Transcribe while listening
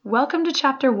Welcome to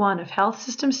Chapter 1 of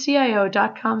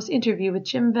HealthSystemCIO.com's interview with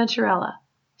Jim Venturella,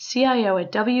 CIO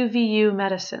at WVU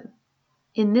Medicine.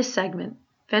 In this segment,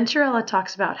 Venturella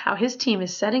talks about how his team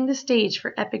is setting the stage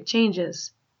for epic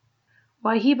changes,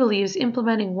 why he believes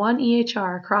implementing one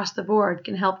EHR across the board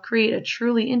can help create a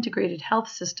truly integrated health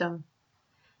system,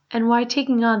 and why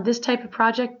taking on this type of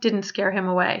project didn't scare him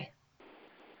away.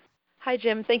 Hi,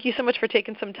 Jim. Thank you so much for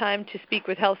taking some time to speak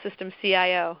with Health Systems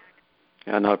CIO.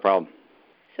 Not a problem.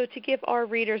 So to give our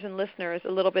readers and listeners a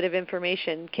little bit of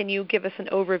information, can you give us an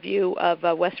overview of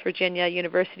West Virginia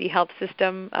University Health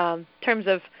System in terms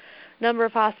of number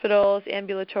of hospitals,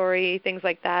 ambulatory, things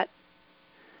like that?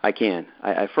 I can.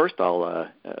 I'll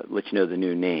let you know the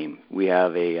new name. We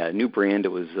have a new brand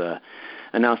that was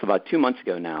announced about 2 months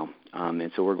ago now,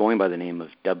 and so we're going by the name of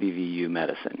WVU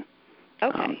Medicine.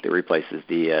 Okay. That replaces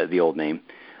the old name.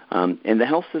 And the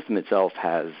health system itself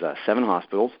has 7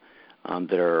 hospitals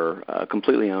that are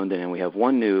completely owned, and then we have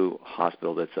one new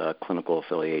hospital that's a clinical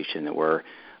affiliation that we're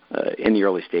in the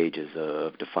early stages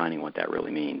of defining what that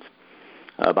really means.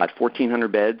 About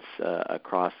 1,400 beds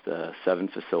across the 7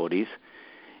 facilities.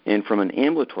 And from an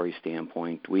ambulatory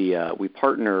standpoint, we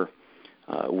partner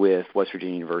with West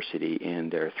Virginia University in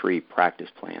their 3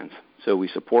 practice plans. So we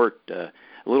support a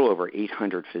little over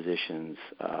 800 physicians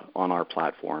on our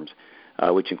platforms,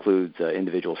 which includes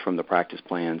individuals from the practice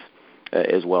plans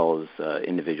as well as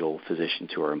individual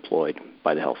physicians who are employed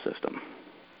by the health system.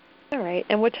 All right.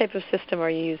 And what type of system are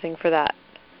you using for that?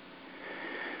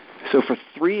 So for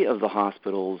 3 of the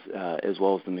hospitals, as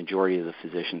well as the majority of the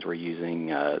physicians, we're using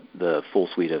the full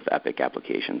suite of Epic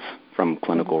applications from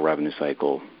clinical, revenue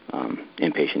cycle,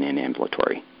 inpatient, and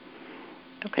ambulatory.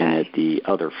 Okay. And at the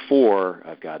other 4,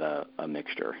 I've got a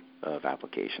mixture of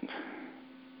applications.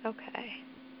 Okay.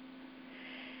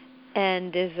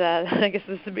 And I guess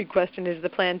this is a big question, is the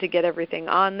plan to get everything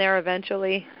on there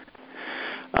eventually?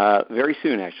 Very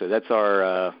soon, actually. That's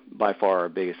by far our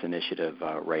biggest initiative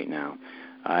right now.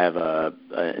 I have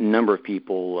a number of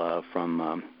people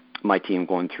from my team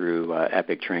going through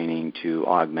Epic training to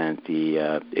augment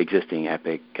the existing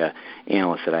Epic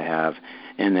analysts that I have.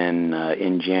 And then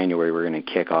in January, we're going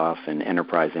to kick off an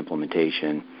enterprise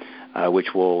implementation,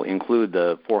 which will include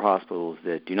the 4 hospitals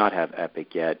that do not have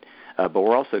Epic yet. But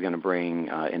we're also going to bring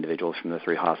individuals from the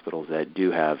 3 hospitals that do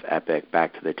have Epic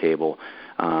back to the table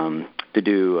to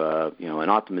do an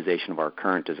optimization of our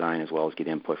current design as well as get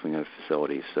input from the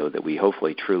facilities so that we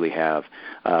hopefully truly have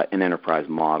an enterprise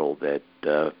model that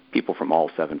people from all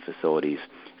 7 facilities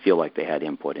feel like they had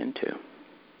input into.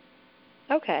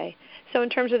 Okay. So in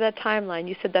terms of that timeline,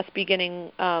 you said that's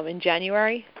beginning in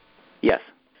January? Yes.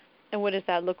 And what does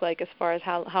that look like as far as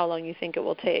how long you think it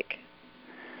will take?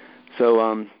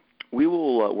 So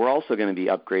we're also going to be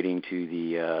upgrading to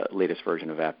the latest version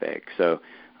of Epic. So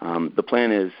the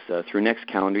plan is through next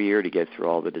calendar year to get through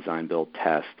all the design build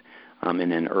test,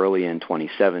 and then early in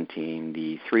 2017,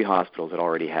 the 3 hospitals that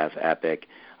already have Epic,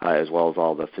 as well as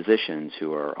all the physicians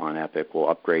who are on Epic, will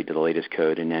upgrade to the latest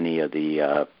code and any of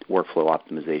the workflow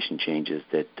optimization changes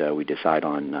that we decide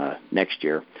on next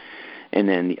year. And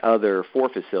then the other 4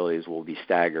 facilities will be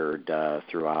staggered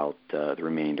throughout the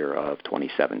remainder of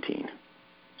 2017.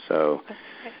 So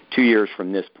 2 years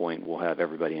from this point, we'll have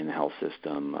everybody in the health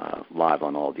system live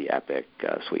on all the Epic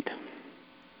suite.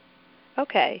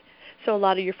 Okay. So a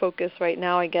lot of your focus right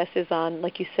now, I guess, is on,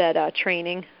 like you said,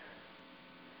 training.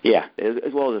 Yeah,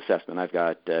 as well as assessment. I've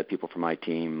got people from my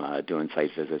team doing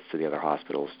site visits to the other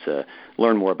hospitals to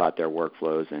learn more about their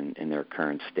workflows and their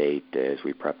current state as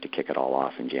we prep to kick it all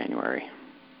off in January.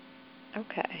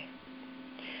 Okay.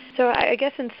 So I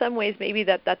guess in some ways maybe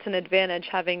that's an advantage,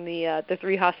 having the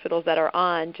 3 hospitals that are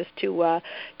on, just to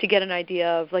get an idea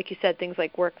of, like you said, things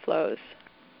like workflows.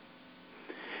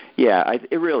 Yeah,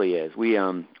 it really is. We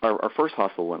our first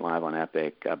hospital went live on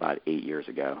Epic about 8 years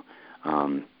ago.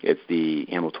 It's the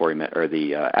ambulatory or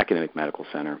the academic medical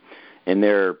center, and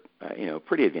they're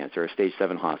pretty advanced. They're a stage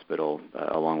 7 hospital,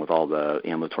 along with all the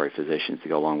ambulatory physicians to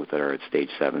go along with it are at stage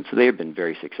 7. So they have been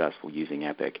very successful using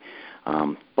Epic.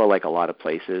 But like a lot of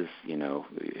places,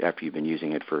 after you've been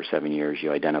using it for 7 years,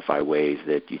 you identify ways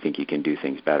that you think you can do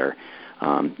things better,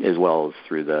 as well as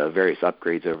through the various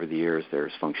upgrades over the years.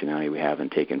 There's functionality we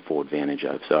haven't taken full advantage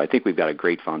of. So I think we've got a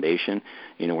great foundation.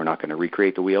 We're not going to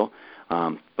recreate the wheel,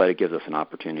 but it gives us an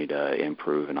opportunity to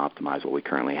improve and optimize what we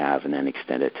currently have and then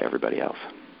extend it to everybody else.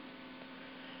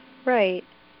 Right.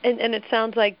 And it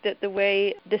sounds like that the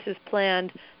way this is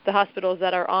planned, the hospitals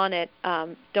that are on it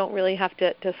don't really have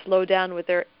to slow down with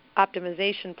their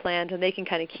optimization plans, and they can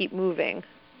kind of keep moving.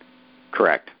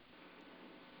 Correct.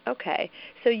 Okay.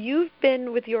 So you've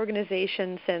been with the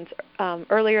organization since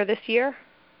earlier this year?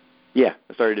 Yeah,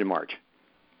 I started in March.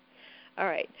 All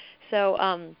right. So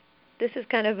this is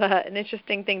kind of an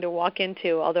interesting thing to walk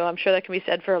into, although I'm sure that can be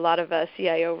said for a lot of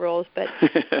CIO roles. But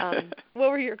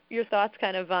what were your thoughts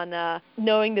kind of on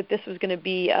knowing that this was going to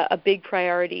be a big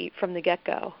priority from the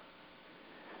get-go?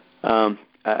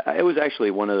 It was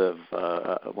actually one of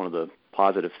the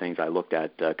positive things I looked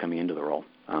at coming into the role.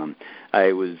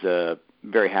 I was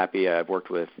very happy. I've worked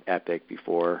with Epic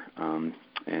before,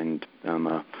 and I'm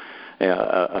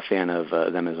a fan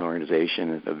of them as an organization.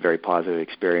 It's a very positive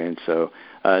experience. So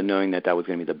knowing that was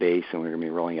going to be the base and we were going to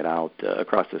be rolling it out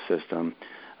across the system,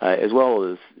 as well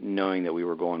as knowing that we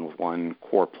were going with one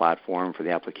core platform for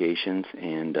the applications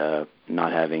and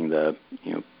not having the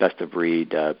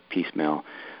best-of-breed piecemeal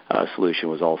solution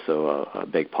was also a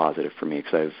big positive for me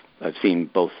because I've seen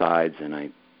both sides, and I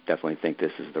definitely think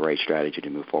this is the right strategy to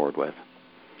move forward with.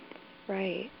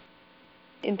 Right.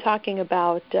 In talking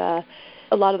about a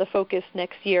lot of the focus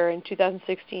next year in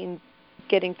 2016,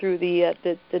 getting through the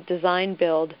design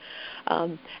build,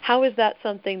 how is that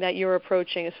something that you're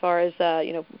approaching as far as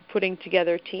putting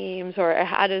together teams, or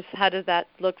how does that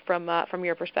look from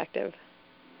your perspective?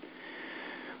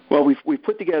 Well, we've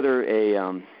put together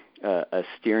a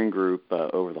steering group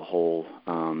over the whole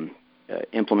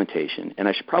implementation, and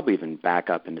I should probably even back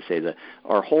up and to say that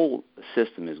our whole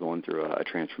system is going through a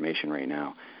transformation right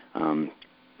now.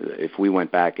 If we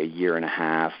went back a year and a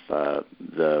half,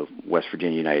 the West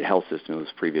Virginia United Health System was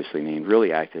previously named,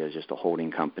 really acted as just a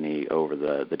holding company over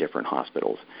the different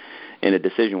hospitals. And a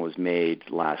decision was made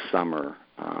last summer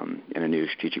and a new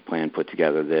strategic plan put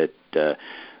together that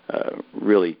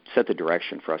really set the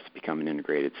direction for us to become an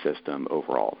integrated system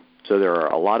overall. So there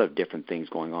are a lot of different things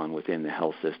going on within the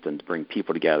health system to bring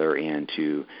people together and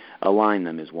to align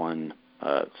them as one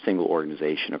single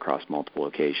organization across multiple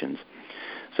locations.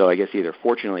 So I guess either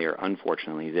fortunately or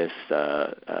unfortunately, this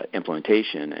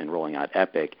implementation and rolling out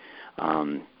Epic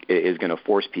is going to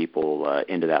force people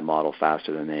into that model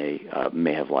faster than they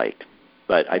may have liked.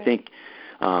 But I think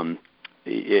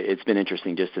it's been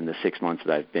interesting just in the 6 months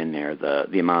that I've been there,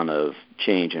 the amount of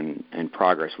change and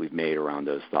progress we've made around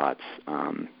those thoughts.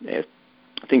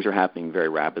 Things are happening very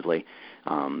rapidly,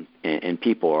 and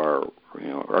people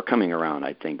are coming around,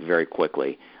 I think, very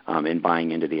quickly and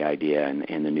buying into the idea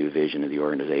and the new vision of the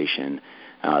organization.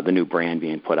 The new brand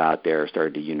being put out there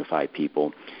started to unify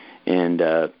people. And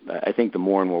I think the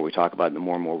more and more we talk about it, the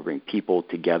more and more we bring people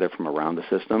together from around the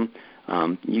system,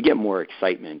 you get more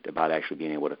excitement about actually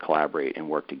being able to collaborate and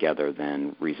work together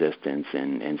than resistance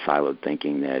and siloed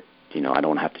thinking that, I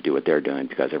don't have to do what they're doing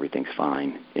because everything's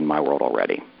fine in my world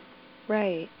already.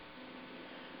 Right.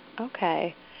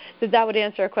 Okay. So that would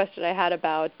answer a question I had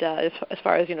about as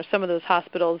far as some of those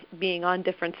hospitals being on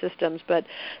different systems. But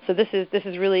so this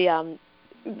is really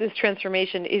this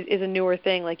transformation is a newer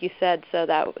thing, like you said. So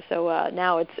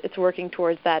now it's working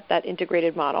towards that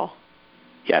integrated model.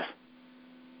 Yes.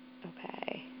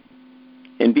 Okay.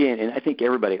 And I think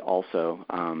everybody also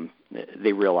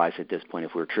they realize at this point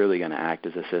if we're truly going to act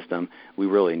as a system, we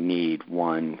really need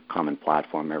one common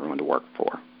platform everyone to work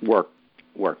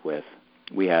with.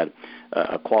 We had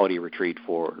a quality retreat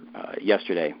for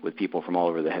yesterday with people from all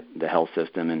over the health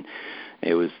system, and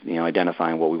it was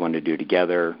identifying what we wanted to do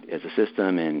together as a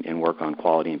system and work on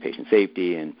quality and patient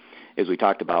safety. And as we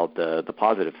talked about the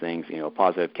positive things,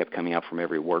 positive kept coming up from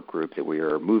every work group that we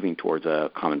were moving towards a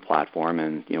common platform.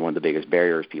 And one of the biggest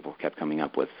barriers people kept coming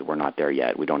up with, we're not there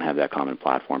yet. We don't have that common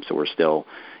platform, so we're still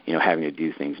having to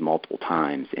do things multiple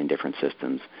times in different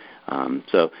systems.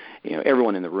 So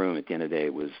everyone in the room at the end of the day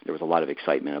there was a lot of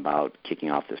excitement about kicking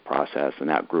off this process and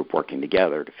that group working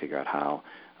together to figure out how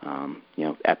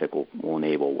Epic will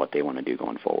enable what they want to do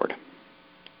going forward.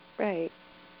 Right.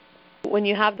 When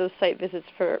you have those site visits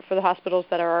for the hospitals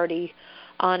that are already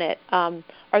on it,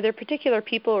 are there particular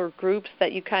people or groups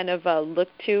that you kind of look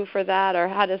to for that, or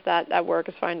how does that work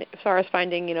as far as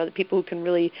finding the people who can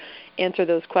really answer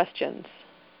those questions?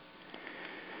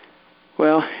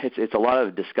 Well, it's a lot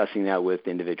of discussing that with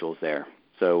individuals there.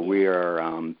 So we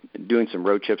are doing some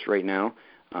road trips right now.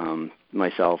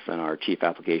 Myself and our chief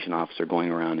application officer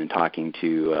going around and talking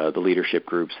to the leadership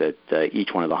groups at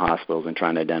each one of the hospitals and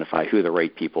trying to identify who the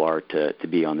right people are to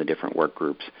be on the different work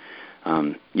groups.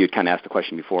 You had kind of asked the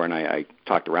question before, and I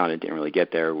talked around it, didn't really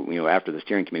get there. After the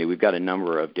steering committee, we've got a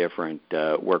number of different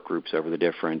work groups over the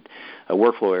different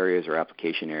workflow areas or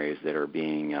application areas that are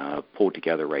being pulled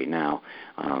together right now.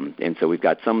 And so we've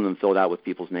got some of them filled out with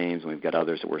people's names, and we've got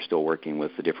others that we're still working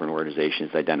with the different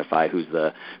organizations to identify who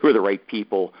are the right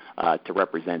people to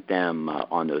represent them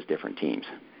on those different teams.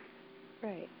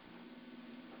 Right.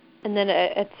 And then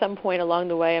at some point along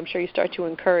the way, I'm sure you start to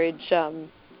encourage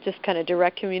just kind of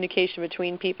direct communication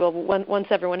between people once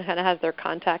everyone kind of has their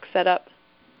contacts set up?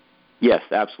 Yes,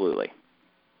 absolutely.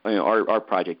 Our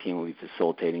project team will be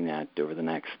facilitating that over the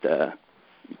next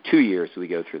 2 years as we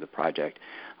go through the project.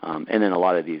 And then a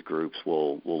lot of these groups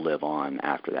will live on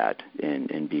after that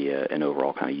and be an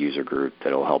overall kind of user group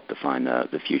that will help define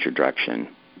the future direction,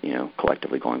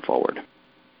 collectively going forward.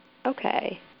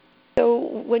 Okay.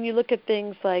 So when you look at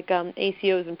things like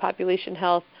ACOs and population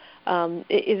health,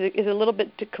 is it a little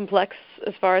bit too complex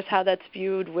as far as how that's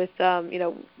viewed with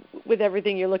with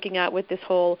everything you're looking at with this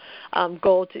whole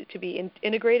goal to be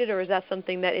integrated, or is that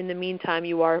something that in the meantime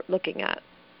you are looking at?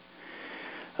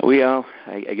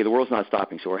 The world's not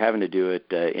stopping, so we're having to do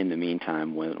it in the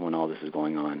meantime when all this is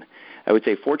going on. I would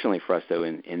say, fortunately for us, though,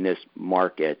 in this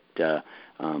market,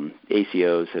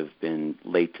 ACOs have been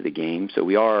late to the game. So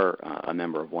we are a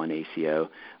member of one ACO,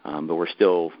 but we're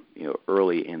still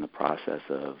early in the process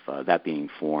of that being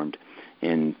formed.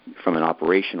 And from an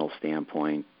operational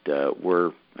standpoint,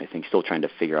 we're, I think, still trying to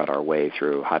figure out our way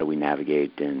through how do we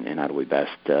navigate and how do we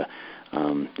best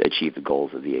achieve the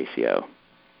goals of the ACO.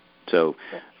 So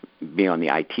being on the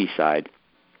IT side,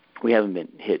 we haven't been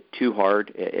hit too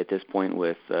hard at this point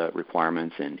with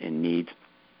requirements and needs.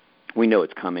 We know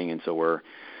it's coming, and so we're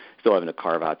still having to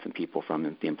carve out some people from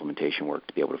the implementation work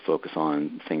to be able to focus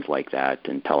on things like that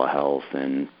and telehealth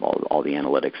and all the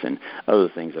analytics and other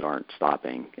things that aren't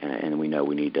stopping, and we know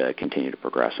we need to continue to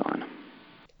progress on.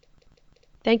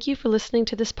 Thank you for listening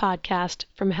to this podcast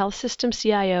from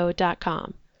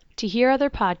healthsystemcio.com. To hear other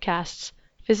podcasts,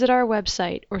 visit our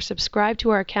website or subscribe to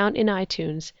our account in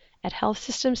iTunes at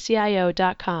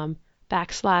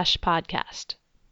healthsystemcio.com/podcast.